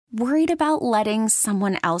Worried about letting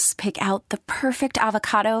someone else pick out the perfect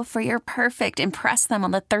avocado for your perfect impress them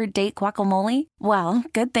on the third date guacamole? Well,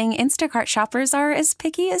 good thing Instacart shoppers are as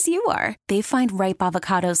picky as you are. They find ripe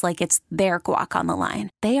avocados like it's their guac on the line.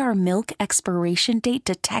 They are milk expiration date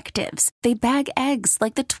detectives. They bag eggs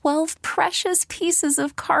like the 12 precious pieces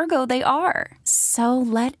of cargo they are. So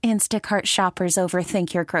let Instacart shoppers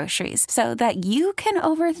overthink your groceries so that you can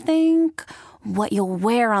overthink what you'll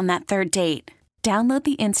wear on that third date. Download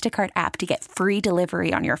the Instacart app to get free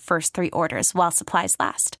delivery on your first 3 orders while supplies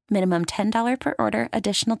last. Minimum $10 per order.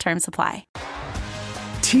 Additional terms apply.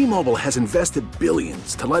 T-Mobile has invested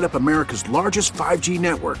billions to light up America's largest 5G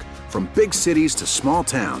network, from big cities to small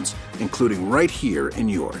towns, including right here in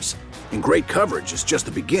yours. And great coverage is just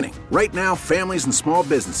the beginning. Right now, families and small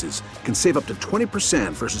businesses can save up to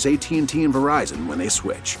 20% versus AT&T and Verizon when they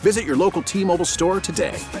switch. Visit your local T-Mobile store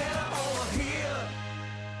today.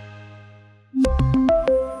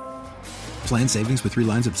 Plan savings with 3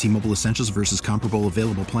 lines of T-Mobile Essentials versus comparable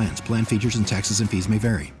available plans. Plan features and taxes and fees may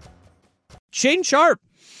vary. Shaedon Sharpe,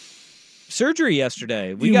 surgery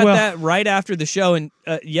yesterday. We got that right after the show, and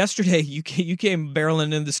yesterday you came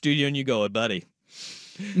barreling in the studio and you go, buddy.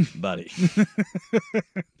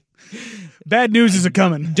 Bad news is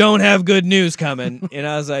a-coming. Don't have good news coming. And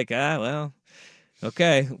I was like, well,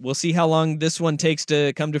 okay. We'll see how long this one takes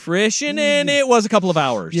to come to fruition, and it was a couple of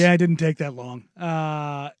hours. Yeah, it didn't take that long.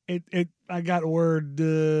 I got word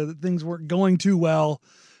that things weren't going too well.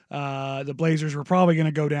 The Blazers were probably going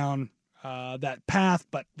to go down that path,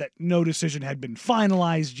 but that no decision had been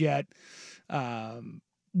finalized yet.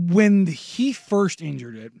 When he first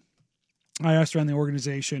injured it, I asked around the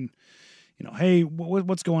organization, hey,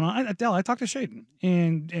 what's going on? I talked to Shaedon,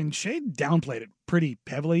 and Shaedon downplayed it pretty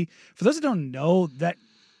heavily. For those that don't know, that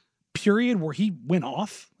period where he went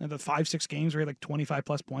off in the 5-6 games where he had like 25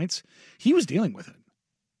 plus points, he was dealing with it.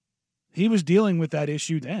 He was dealing with that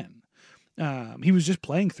issue then. He was just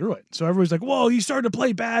playing through it. So everyone's like, whoa, he started to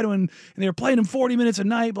play bad and they were playing him 40 minutes a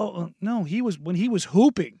night. Well, no, when he was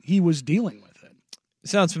hooping, he was dealing with it.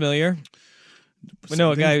 Sounds familiar. We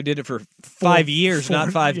know a guy who did it for 5 years,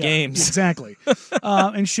 not 5 games. Exactly.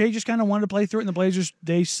 And Shea just kind of wanted to play through it, and the Blazers,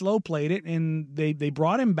 they slow played it, and they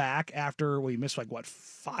brought him back after he missed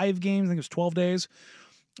 5 games? I think it was 12 days.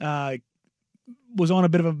 Was on a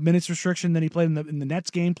bit of a minutes restriction. Then he played in the Nets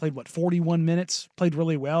game, played 41 minutes, played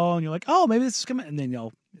really well, and you're like, oh, maybe this is coming. And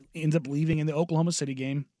then ends up leaving in the Oklahoma City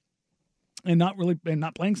game, and not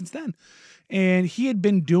playing since then. And he had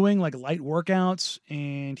been doing light workouts,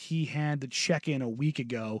 and he had the check-in a week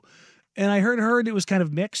ago. And I heard it was kind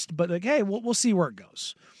of mixed, but hey, we'll see where it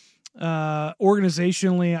goes.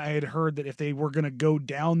 Organizationally, I had heard that if they were going to go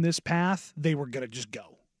down this path, they were going to just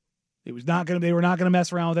go. They were not going to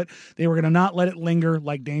mess around with it. They were going to not let it linger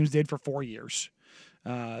like Dames did for 4 years.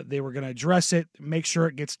 They were going to address it, make sure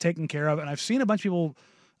it gets taken care of. And I've seen a bunch of people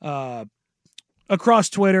across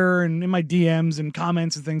Twitter and in my DMs and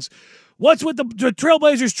comments and things, what's with the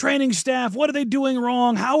Trailblazers training staff? What are they doing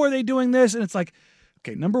wrong? How are they doing this? And it's like,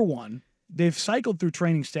 okay, number one, they've cycled through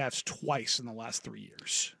training staffs twice in the last 3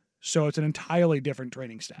 years. So it's an entirely different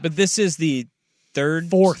training staff. But this is the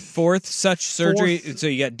fourth such surgery. So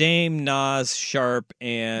you got Dame, Nas, Sharpe,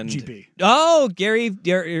 and GP. Oh, Gary.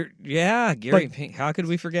 But, how could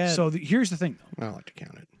we forget? So here's the thing, though. I like to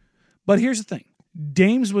count it. But here's the thing.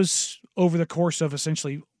 Dames was over the course of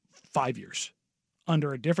essentially 5 years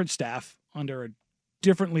under a different staff, under a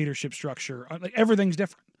different leadership structure. Everything's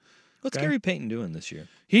different. What's Gary Payton doing this year?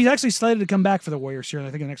 He's actually slated to come back for the Warriors here, I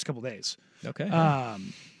think, in the next couple of days. Okay.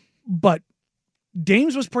 But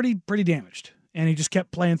Dames was pretty damaged, and he just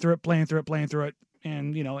kept playing through it,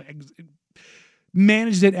 and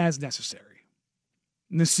managed it as necessary.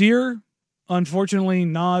 Nasir, unfortunately,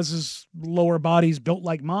 Nas's lower body's built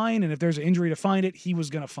like mine, and if there's an injury to find it, he was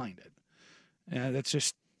going to find it. That's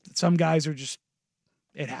just, some guys are just,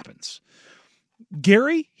 it happens.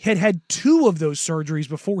 Gary had 2 of those surgeries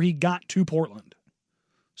before he got to Portland.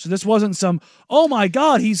 So this wasn't some, oh my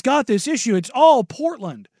God, he's got this issue. It's all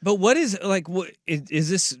Portland. But what is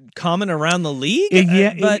this common around the league?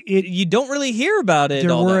 You don't really hear about it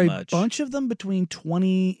all that much. There were a bunch of them between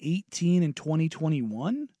 2018 and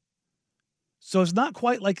 2021. So it's not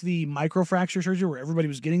quite like the microfracture surgery where everybody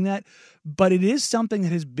was getting that, but it is something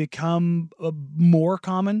that has become more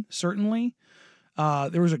common, certainly.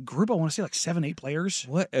 There was a group, I want to say 7-8 players.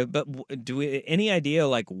 What? But any idea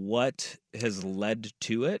what has led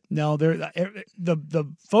to it? No,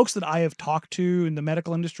 the folks that I have talked to in the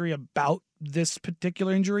medical industry about this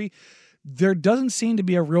particular injury, there doesn't seem to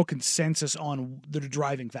be a real consensus on the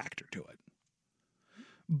driving factor to it.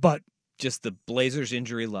 But just the Blazers'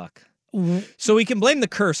 injury luck. So we can blame the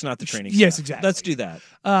curse, not the training staff. Yes, exactly. Let's do that.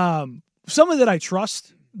 Someone that I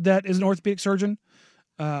trust that is an orthopedic surgeon,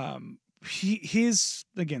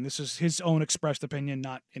 this is his own expressed opinion,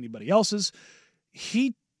 not anybody else's.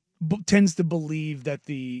 He tends to believe that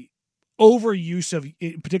the overuse of,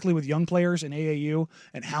 particularly with young players in AAU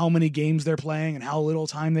and how many games they're playing and how little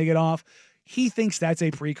time they get off, he thinks that's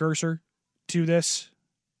a precursor to this.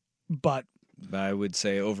 But I would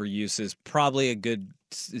say overuse is probably a good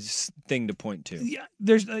thing to point to. Yeah,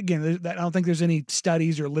 I don't think there's any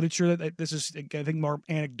studies or literature that this is, I think, more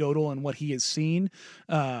anecdotal in what he has seen.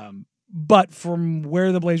 But from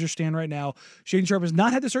where the Blazers stand right now, Shaedon Sharpe has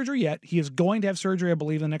not had the surgery yet. He is going to have surgery, I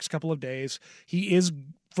believe, in the next couple of days. He is,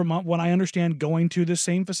 from what I understand, going to the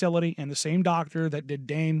same facility and the same doctor that did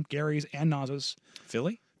Dame, Gary's, and Naz's.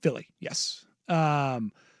 Philly, yes.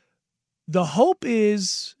 The hope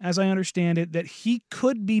is, as I understand it, that he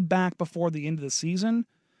could be back before the end of the season.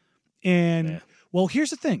 And, well,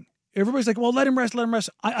 here's the thing. Everybody's like, well, let him rest.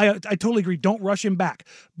 I totally agree. Don't rush him back.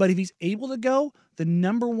 But if he's able to go, the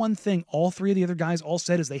number one thing all three of the other guys all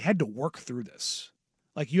said is they had to work through this.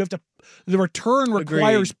 Like, you have to, the return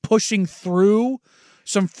requires pushing through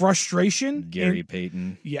some frustration. Gary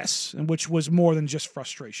Payton. Yes, and which was more than just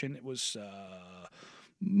frustration. It was,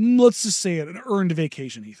 let's just say it, an earned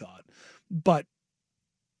vacation, he thought. But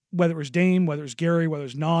whether it was Dame, whether it was Gary, whether it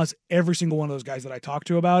was Naz, every single one of those guys that I talked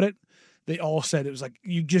to about it, they all said it was like,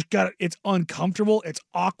 you just got to, it's uncomfortable, it's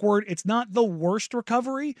awkward, it's not the worst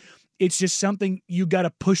recovery, it's just something you got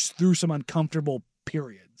to push through some uncomfortable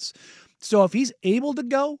periods. So if he's able to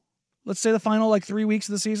go, let's say the final 3 weeks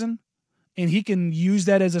of the season, and he can use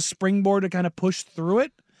that as a springboard to kind of push through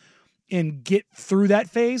it and get through that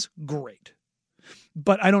phase, great.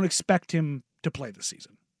 But I don't expect him to play this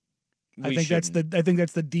season. I think that's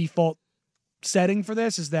the default setting for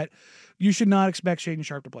this, is that you should not expect Shaedon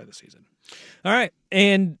Sharpe to play this season. All right.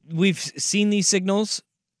 And we've seen these signals,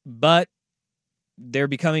 but they're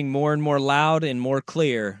becoming more and more loud and more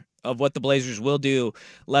clear of what the Blazers will do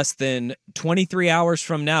less than 23 hours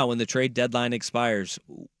from now when the trade deadline expires.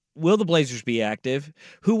 Will the Blazers be active?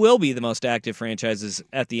 Who will be the most active franchises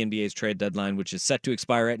at the NBA's trade deadline, which is set to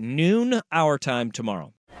expire at noon our time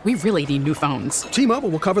tomorrow? We really need new phones. T-Mobile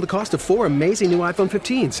will cover the cost of 4 amazing new iPhone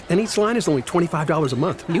 15s, and each line is only $25 a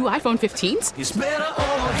month. New iPhone 15s? It's better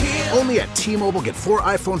over here. Only at T-Mobile, get 4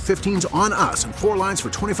 iPhone 15s on us and 4 lines for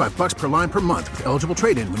 $25 per line per month with eligible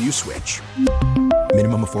trade-in when you switch.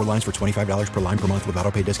 Minimum of 4 lines for $25 per line per month with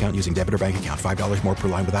autopay discount using debit or bank account. $5 more per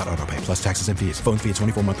line without autopay, plus taxes and fees. Phone fee at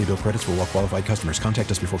 24 monthly bill credits for well-qualified customers. Contact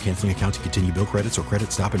us before canceling account to continue bill credits or credit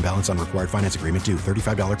stop and balance on required finance agreement due.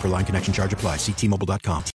 $35 per line connection charge applies. See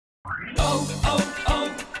T-Mobile.com.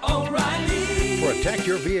 O'Reilly. Protect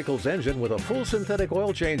your vehicle's engine with a full synthetic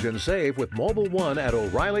oil change and save with Mobil 1 at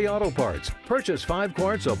O'Reilly Auto Parts. Purchase 5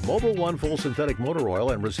 quarts of Mobil 1 full synthetic motor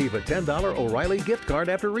oil and receive a $10 O'Reilly gift card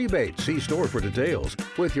after rebate. See store for details.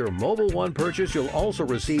 With your Mobil 1 purchase, you'll also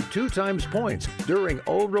receive 2 times points during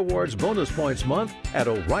O Rewards Bonus Points Month at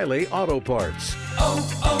O'Reilly Auto Parts.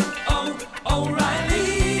 O'Reilly.